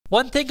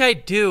One thing I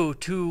do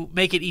to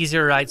make it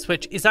easier to ride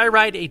switch is I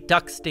ride a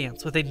duck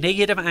stance with a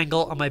negative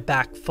angle on my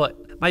back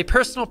foot. My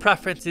personal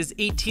preference is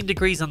 18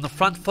 degrees on the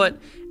front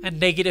foot and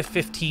negative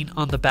 15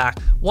 on the back.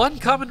 One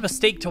common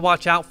mistake to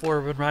watch out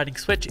for when riding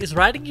switch is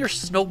riding your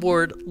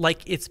snowboard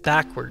like it's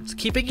backwards,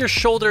 keeping your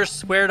shoulders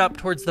squared up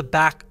towards the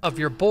back of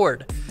your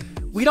board.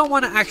 We don't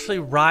want to actually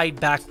ride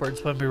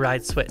backwards when we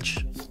ride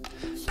switch.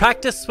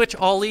 Practice switch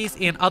ollies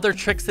and other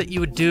tricks that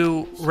you would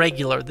do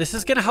regular. This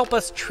is going to help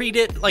us treat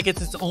it like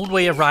it's its own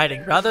way of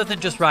riding rather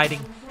than just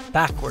riding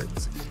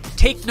backwards.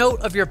 Take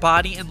note of your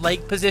body and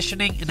leg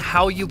positioning and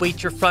how you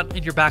weight your front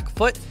and your back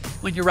foot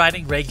when you're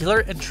riding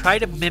regular, and try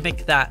to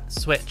mimic that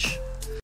switch.